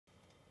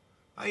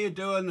How you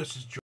doing? This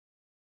is George.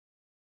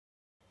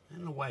 I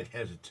don't know why it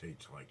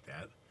hesitates like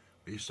that, at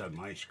least on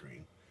my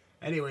screen.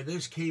 Anyway,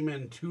 this came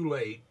in too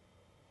late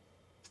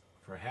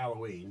for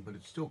Halloween, but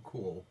it's still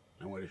cool.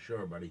 I want to show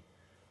everybody.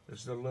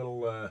 This is a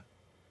little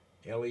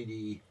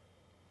LED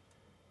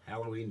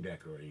Halloween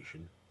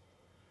decoration.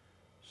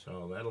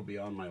 So that'll be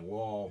on my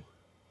wall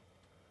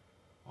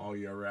all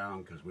year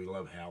round because we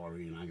love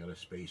Halloween. I got a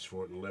space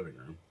for it in the living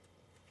room.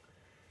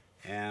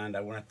 And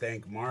I want to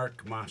thank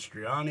Mark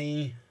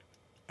Mastriani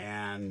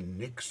and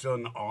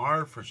Nixon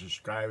R for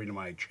subscribing to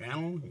my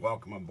channel.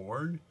 Welcome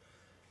aboard.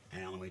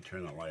 And let me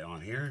turn the light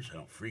on here so I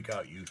don't freak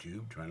out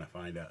YouTube trying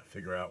to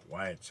figure out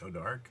why it's so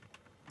dark.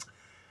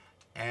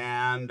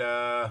 And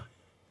I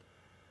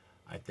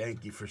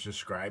thank you for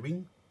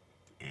subscribing,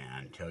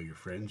 and tell your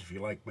friends if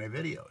you like my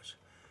videos.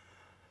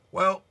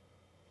 Well,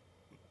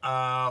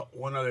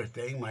 one other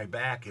thing, my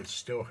back is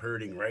still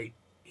hurting right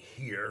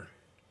here,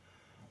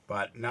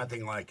 but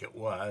nothing like it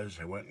was.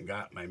 I went and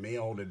got my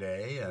mail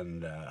today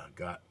and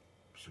got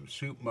some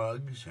soup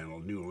mugs and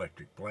a new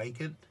electric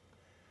blanket.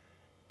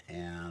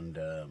 And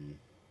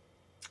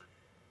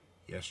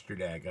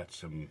yesterday I got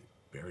some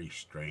very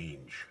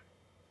strange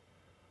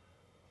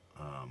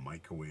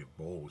microwave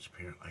bowls.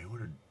 I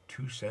ordered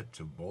 2 sets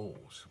of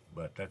bowls,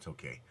 but that's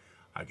okay.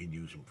 I could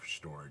use them for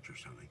storage or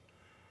something.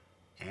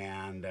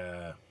 And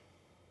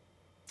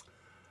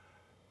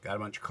got a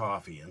bunch of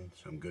coffee in,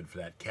 so I'm good for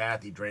that.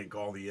 Kathy drank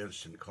all the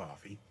instant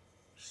coffee,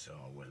 so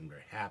I wasn't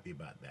very happy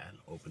about that.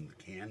 Opened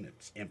the can,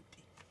 it's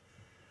empty.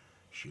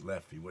 She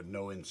left me with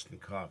no instant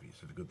coffee, so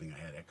it's a good thing I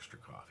had extra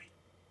coffee.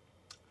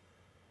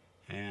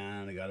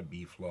 And I got a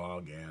beef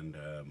log and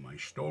my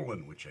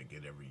Stollen, which I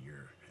get every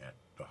year at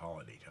the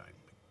holiday time.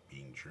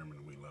 Being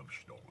German, we love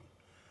Stollen.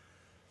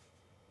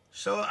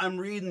 So I'm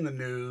reading the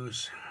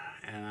news,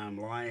 and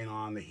I'm lying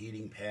on the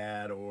heating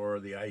pad or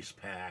the ice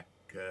pack.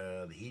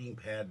 The heating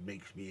pad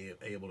makes me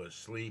able to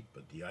sleep,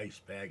 but the ice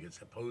pack is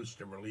supposed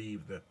to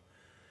relieve the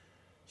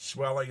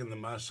swelling in the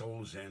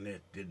muscles, and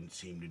it didn't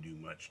seem to do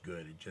much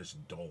good. It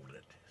just dulled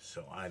it.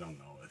 So I don't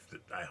know.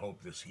 I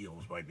hope this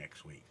heals by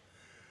next week.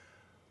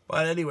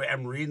 But anyway,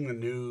 I'm reading the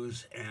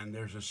news, and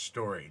there's a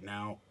story.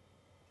 Now,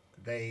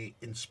 they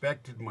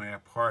inspected my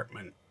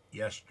apartment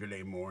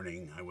yesterday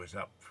morning. I was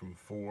up from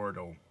 4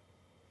 till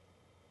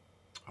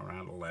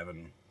around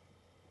 11,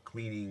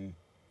 cleaning,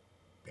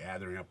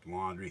 gathering up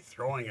laundry,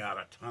 throwing out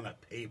a ton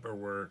of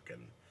paperwork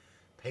and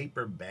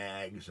paper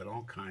bags and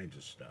all kinds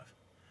of stuff,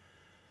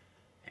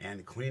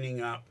 and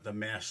cleaning up the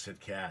mess that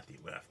Kathy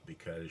left,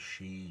 because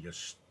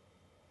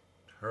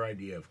her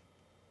idea of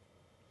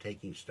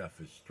taking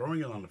stuff is throwing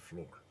it on the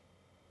floor,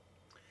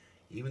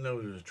 even though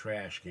there's a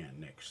trash can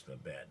next to the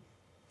bed.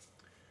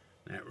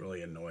 That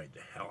really annoyed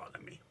the hell out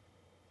of me.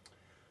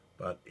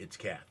 But it's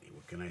Kathy,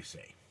 what can I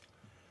say?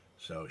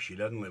 So she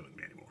doesn't live with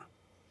me anymore.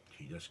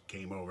 She just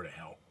came over to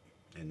help,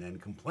 and then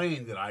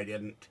complained that I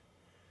didn't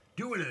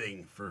do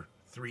anything for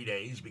 3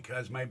 days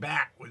because my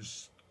back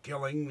was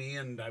killing me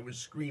and I was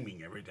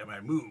screaming every time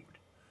I moved.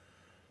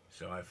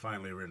 So I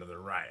finally rid of the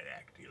riot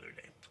act the other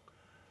day.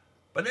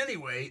 But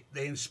anyway,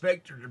 they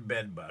inspected her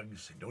bed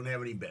bugs. I don't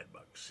have any bed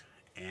bugs.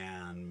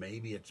 And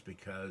maybe it's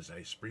because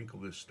I sprinkle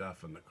this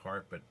stuff on the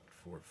carpet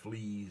for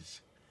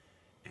fleas,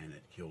 and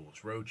it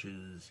kills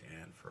roaches,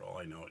 and for all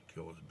I know it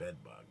kills bed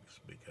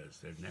bugs, because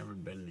there's never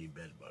been any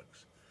bed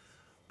bugs.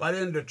 But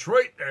in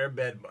Detroit, there are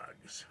bed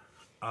bugs.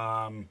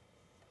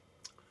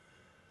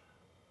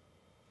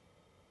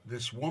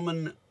 This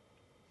woman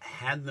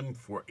had them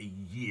for a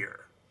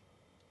year,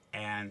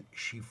 and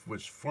she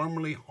was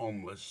formerly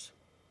homeless.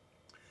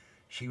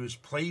 She was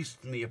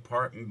placed in the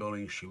apartment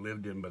building she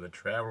lived in by the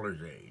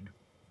Traveler's Aid.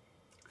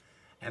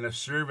 And a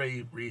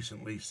survey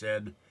recently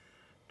said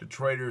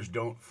Detroiters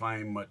don't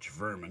find much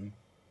vermin.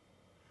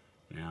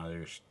 Now,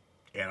 there's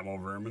animal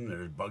vermin,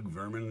 there's bug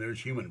vermin,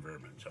 there's human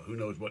vermin. So who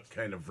knows what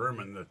kind of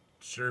vermin the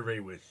survey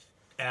was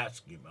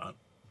asking about.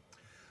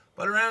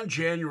 But around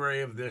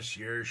January of this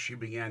year, she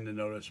began to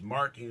notice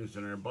markings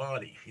in her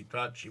body. She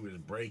thought she was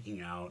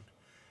breaking out,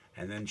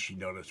 and then she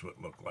noticed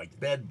what looked like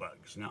bed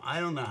bugs. Now, I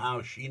don't know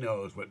how she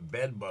knows what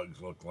bed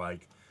bugs look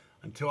like.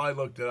 Until I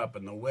looked it up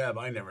on the web,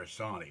 I never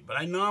saw any. But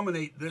I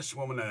nominate this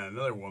woman and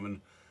another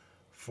woman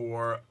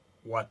for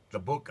what the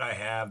book I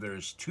have.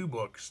 There's 2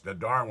 books, the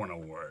Darwin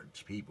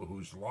Awards, people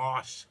whose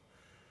loss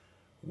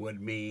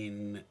would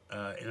mean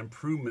an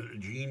improvement in the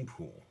gene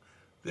pool.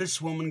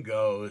 This woman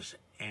goes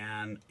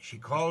and she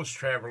calls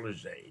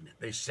Traveler's Aid.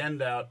 They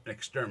send out an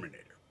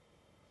exterminator.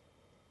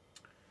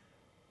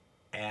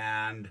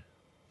 And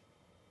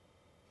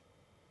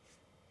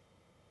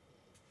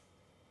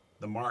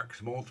the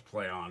marks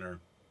multiply on her,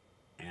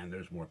 and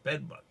there's more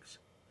bed bugs.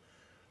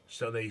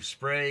 So they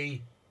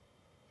spray,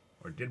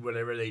 or did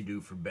whatever they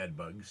do for bed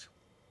bugs.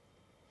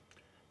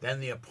 Then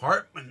the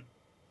apartment,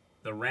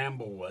 the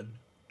Ramblewood,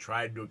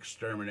 tried to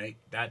exterminate.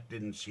 That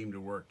didn't seem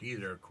to work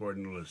either,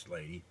 according to this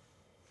lady.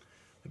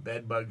 The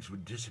bed bugs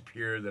would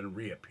disappear, then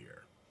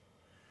reappear.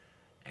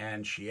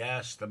 And she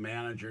asked the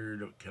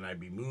manager, can I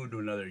be moved to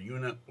another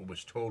unit, but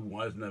was told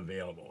wasn't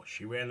available.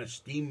 She ran a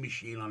steam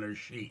machine on her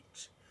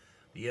sheets.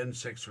 The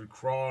insects would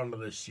crawl into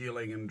the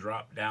ceiling and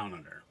drop down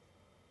on her.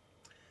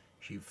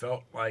 She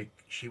felt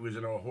like she was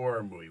in a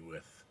horror movie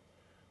with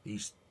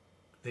these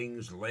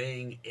things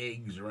laying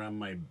eggs around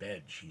my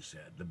bed, she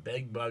said. The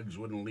bedbugs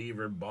wouldn't leave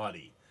her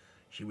body.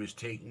 She was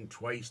taking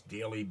twice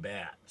daily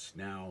baths.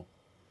 Now,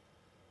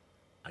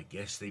 I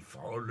guess they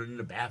followed her in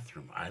the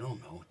bathroom. I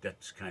don't know.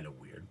 That's kind of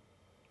weird.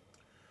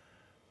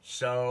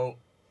 So,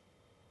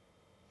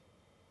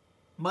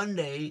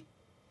 Monday,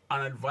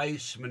 on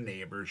advice from a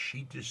neighbor,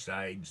 she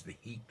decides to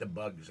heat the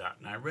bugs out.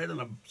 And I read on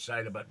a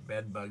site about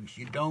bed bugs,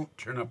 you don't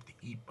turn up the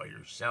heat by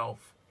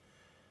yourself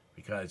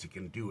because it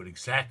can do it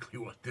exactly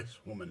what this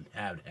woman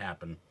had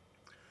happen.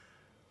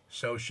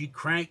 So she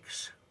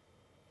cranks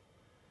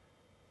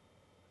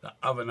the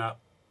oven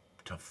up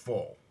to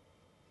full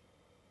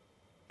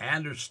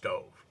and her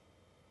stove.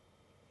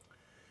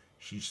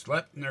 She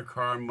slept in her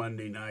car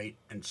Monday night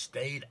and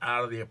stayed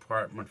out of the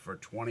apartment for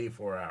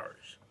 24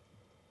 hours.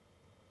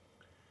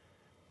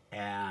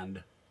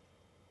 And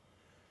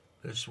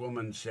this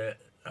woman said,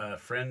 a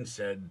friend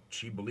said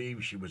she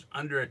believes she was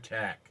under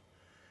attack.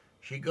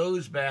 She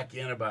goes back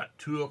in about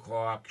 2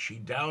 o'clock. She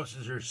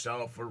douses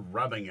herself with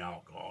rubbing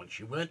alcohol. And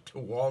she went to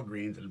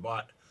Walgreens and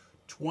bought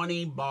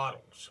 20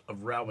 bottles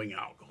of rubbing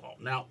alcohol.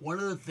 Now, one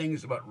of the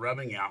things about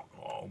rubbing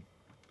alcohol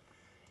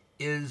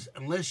is,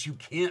 unless you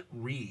can't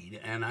read,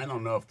 and I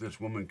don't know if this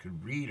woman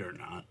could read or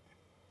not,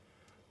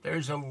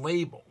 there's a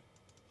label.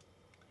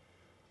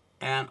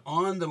 And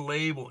on the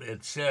label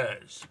it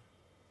says,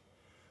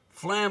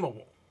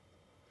 flammable.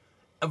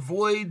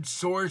 Avoid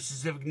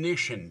sources of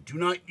ignition. Do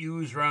not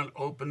use around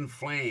open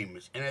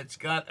flames. And it's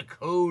got a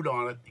code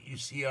on it that you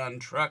see on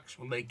trucks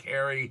when they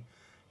carry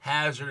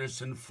hazardous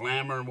and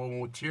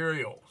flammable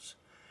materials.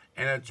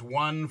 And it's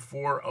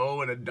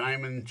 140 in a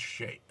diamond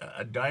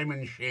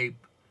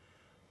shape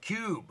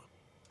cube.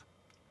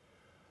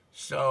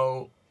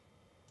 So,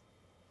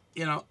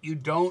 you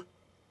don't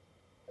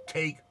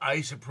take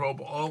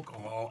isopropyl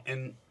alcohol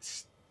and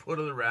put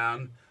it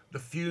around. The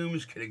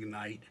fumes can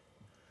ignite.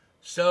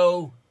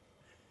 So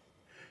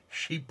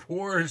she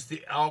pours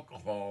the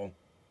alcohol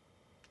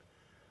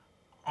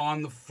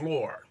on the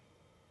floor.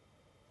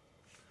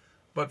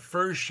 But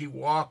first she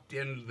walked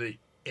into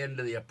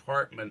the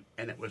apartment,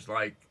 and it was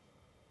like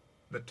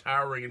the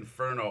towering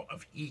inferno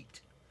of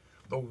heat.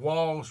 The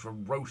walls were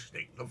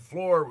roasting. The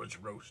floor was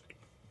roasting.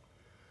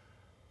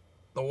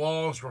 The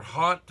walls were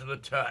hot to the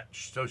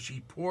touch. So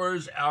she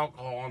pours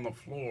alcohol on the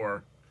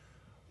floor,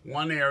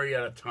 one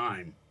area at a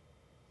time.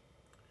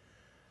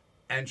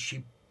 And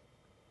she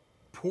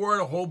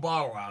poured a whole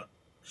bottle out,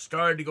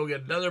 started to go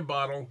get another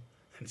bottle,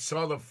 and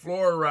saw the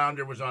floor around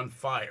her was on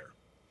fire.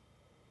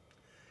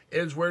 It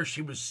is where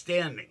she was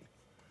standing.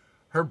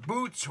 Her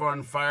boots were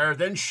on fire,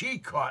 then she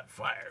caught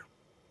fire.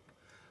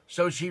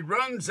 So she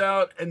runs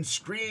out and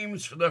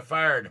screams for the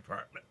fire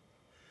department.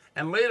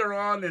 And later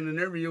on in an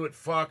interview at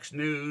Fox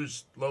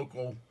News,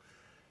 local,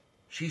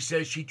 she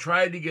says she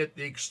tried to get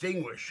the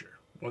extinguisher.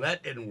 Well,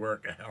 that didn't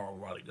work a hell of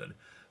a lot of good.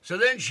 So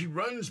then she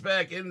runs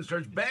back in and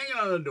starts banging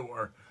on the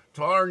door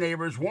to all her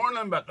neighbors, warning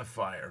them about the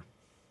fire.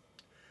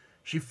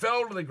 She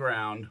fell to the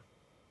ground.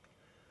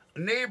 A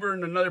neighbor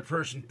and another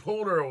person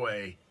pulled her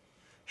away.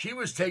 She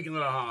was taken to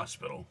the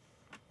hospital.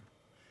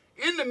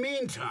 In the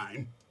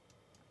meantime,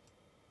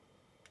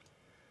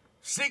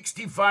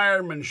 60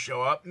 firemen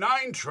show up,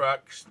 9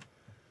 trucks.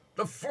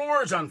 The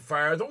floor's on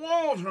fire. The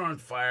walls are on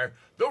fire.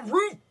 The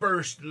roof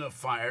burst into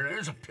fire.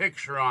 There's a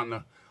picture on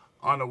the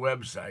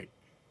website.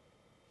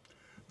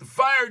 The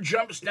fire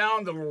jumps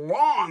down to the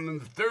lawn on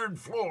the 3rd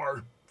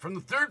floor, from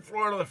the 3rd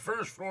floor to the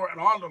 1st floor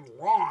and onto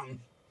the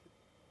lawn.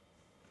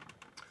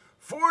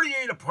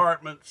 48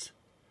 apartments,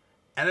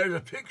 and there's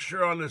a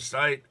picture on the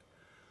site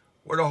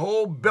where the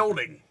whole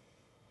building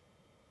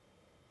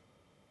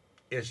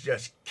is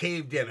just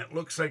caved in. It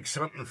looks like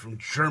something from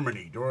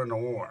Germany during the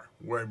war,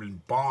 where it had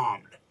been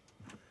bombed.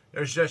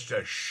 There's just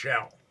a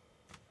shell.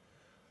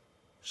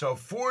 So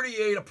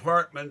 48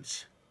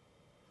 apartments,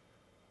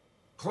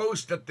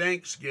 close to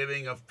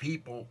Thanksgiving, of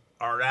people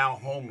are now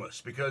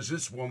homeless because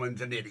this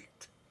woman's an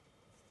idiot.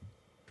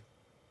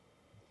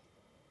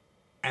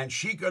 And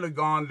she could have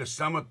gone to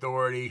some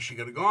authority. She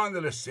could have gone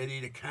to the city,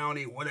 the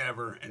county,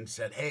 whatever, and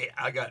said, hey,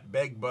 I got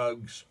bed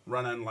bugs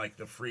running like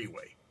the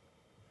freeway.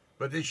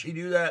 But did she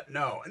do that?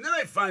 No. And then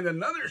I find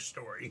another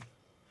story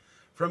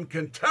from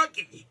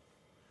Kentucky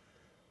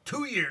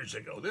 2 years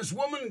ago. This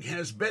woman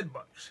has bed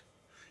bugs.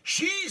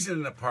 She's in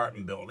an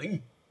apartment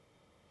building.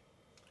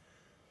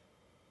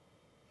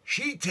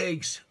 She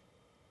takes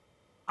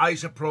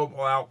isopropyl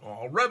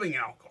alcohol, rubbing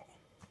alcohol,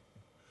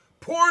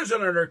 pours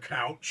it on her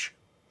couch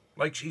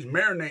like she's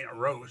marinating a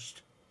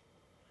roast,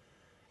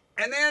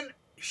 and then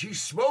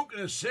she's smoking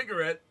a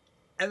cigarette,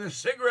 and the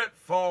cigarette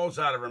falls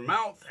out of her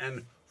mouth,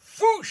 and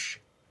whoosh!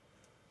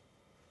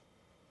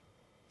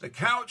 The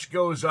couch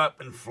goes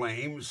up in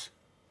flames,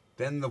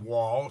 then the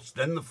walls,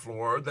 then the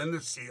floor, then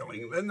the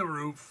ceiling, then the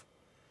roof.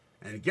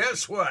 And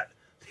guess what?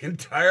 The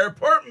entire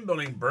apartment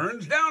building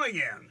burns down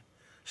again.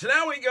 So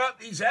now we got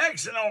these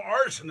accidental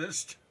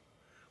arsonists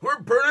who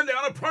are burning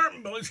down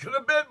apartment buildings because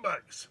of bed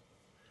bugs.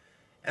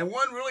 And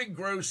one really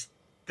gross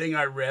thing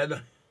I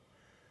read,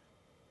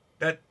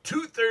 that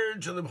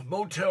 2/3 of the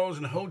motels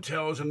and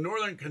hotels in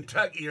northern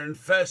Kentucky are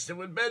infested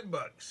with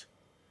bedbugs.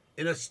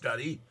 In a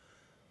study,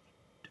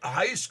 a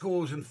high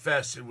school is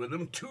infested with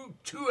them,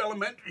 two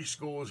elementary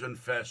schools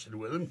infested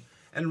with them,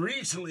 and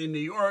recently in New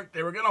York,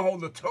 they were going to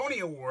hold the Tony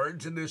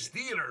Awards in this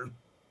theater,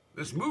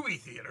 this movie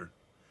theater.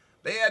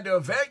 They had to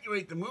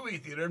evacuate the movie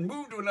theater and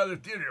move to another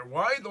theater.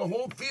 Why? The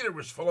whole theater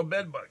was full of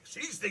bedbugs.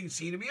 These things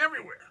seem to be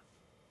everywhere.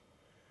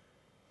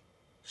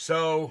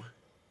 So,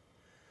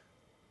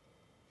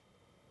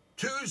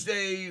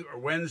 Tuesday or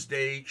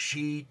Wednesday,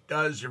 she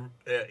does an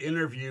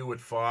interview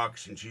with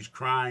Fox, and she's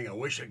crying, I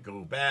wish I could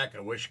go back, I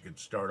wish I could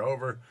start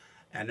over.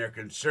 And they're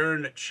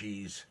concerned that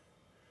she's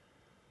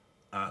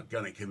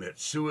going to commit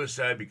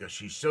suicide because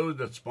she's so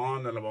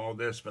despondent of all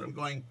this. But I'm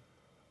going,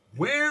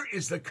 where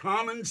is the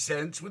common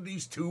sense with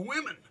these two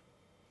women?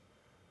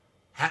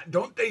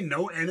 Don't they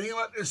know anything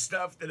about this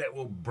stuff, that it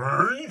will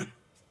burn?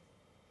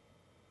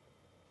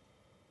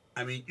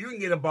 I mean, you can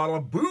get a bottle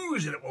of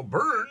booze and it will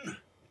burn.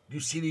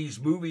 You see these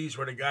movies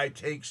where the guy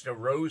takes the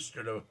roast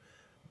or the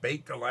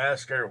baked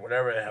Alaska or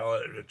whatever the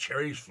hell, the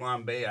cherries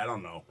flambe, I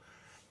don't know.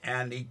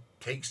 And he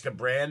takes the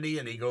brandy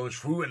and he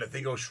goes, whoo, and the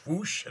thing goes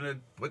whoosh, and it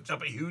puts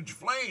up a huge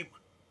flame.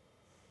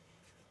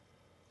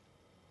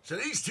 So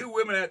these two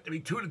women have to be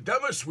two of the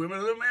dumbest women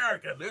in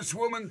America. This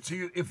woman,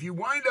 if you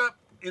wind up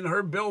in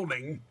her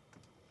building,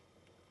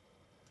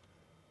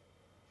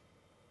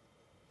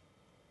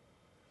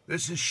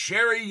 this is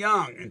Sherry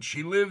Young, and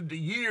she lived a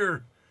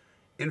year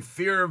in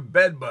fear of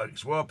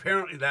bedbugs. Well,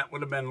 apparently that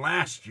would have been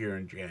last year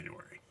in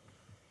January.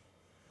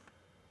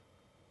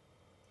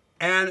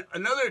 And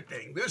another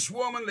thing, this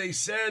woman, they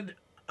said,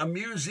 a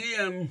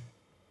museum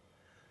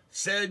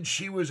said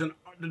she was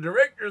the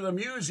director of the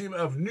Museum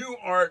of New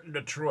Art in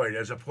Detroit,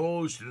 as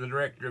opposed to the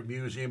director of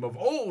Museum of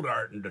Old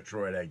Art in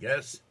Detroit, I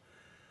guess.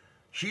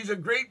 She's a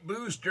great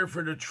booster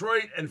for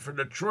Detroit and for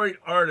Detroit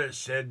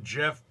artists, said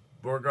Jeff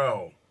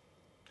Bourgeau.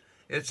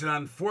 It's an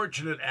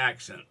unfortunate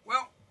accident.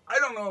 Well, I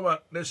don't know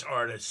about this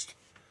artist,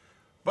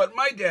 but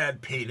my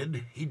dad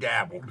painted. He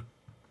dabbled.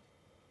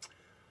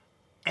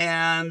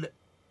 And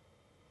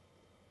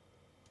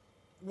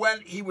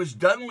when he was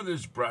done with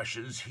his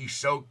brushes, he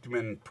soaked them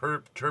in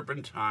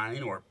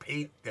turpentine or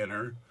paint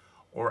thinner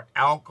or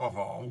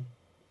alcohol.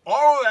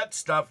 All of that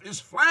stuff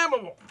is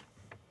flammable.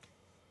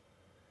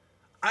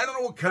 I don't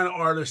know what kind of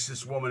artist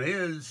this woman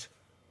is,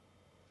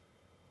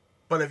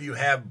 but if you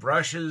have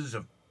brushes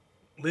of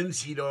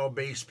linseed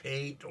oil-based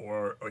paint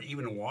or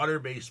even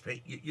water-based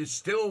paint,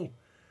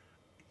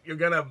 you're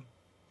going to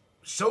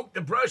soak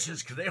the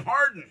brushes because they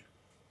harden.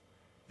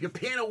 If you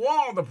paint a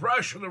wall, the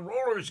brush or the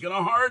roller is going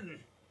to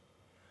harden.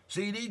 So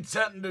you need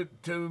something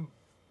to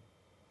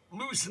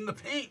loosen the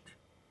paint,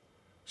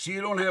 so you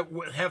don't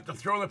have to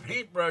throw the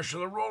paintbrush or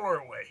the roller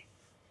away.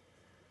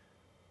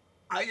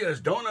 I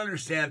just don't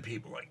understand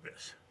people like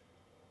this.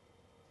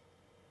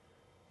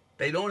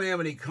 They don't have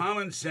any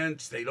common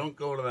sense. They don't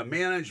go to the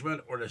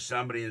management or to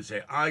somebody and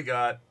say, I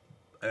got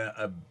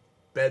a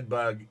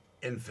bedbug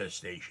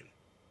infestation.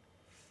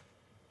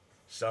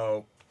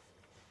 So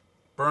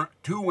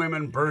two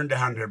women burned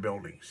down their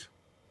buildings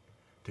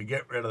to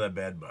get rid of the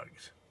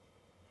bedbugs.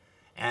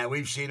 And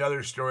we've seen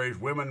other stories,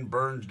 women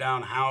burns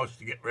down house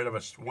to get rid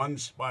of one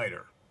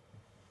spider.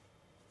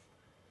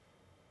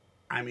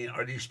 I mean,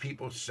 are these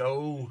people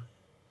so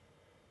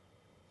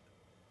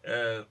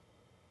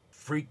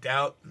freaked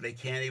out they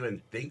can't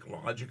even think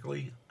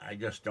logically? I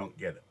just don't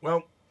get it.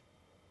 Well,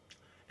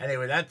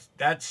 anyway,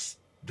 that's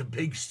the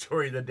big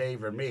story of the day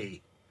for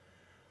me.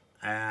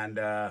 And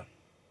I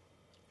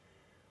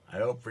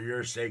hope for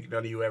your sake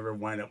none of you ever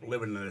wind up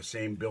living in the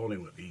same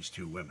building with these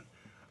two women.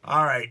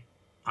 All right.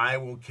 I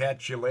will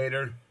catch you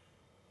later.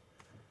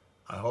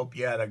 I hope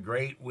you had a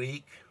great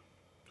week.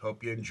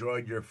 Hope you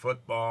enjoyed your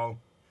football.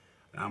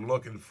 And I'm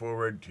looking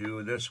forward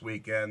to this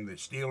weekend. The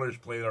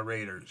Steelers play the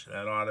Raiders.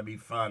 That ought to be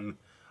fun.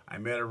 I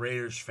met a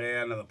Raiders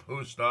fan in the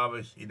post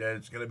office. He said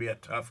it's going to be a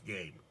tough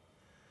game.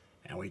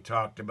 And we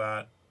talked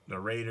about the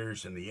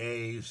Raiders and the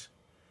A's.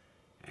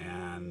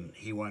 And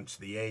he wants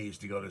the A's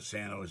to go to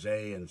San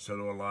Jose, and so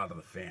do a lot of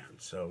the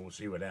fans. So we'll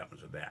see what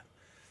happens with that.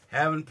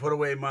 Haven't put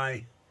away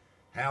my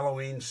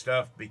Halloween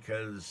stuff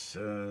because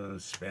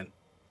spent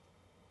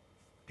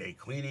day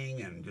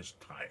cleaning and just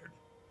tired.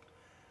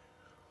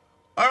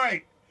 All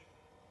right.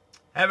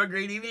 Have a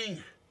great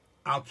evening.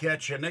 I'll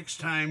catch you next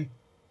time,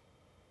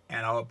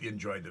 and I hope you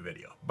enjoyed the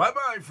video.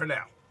 Bye-bye for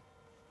now.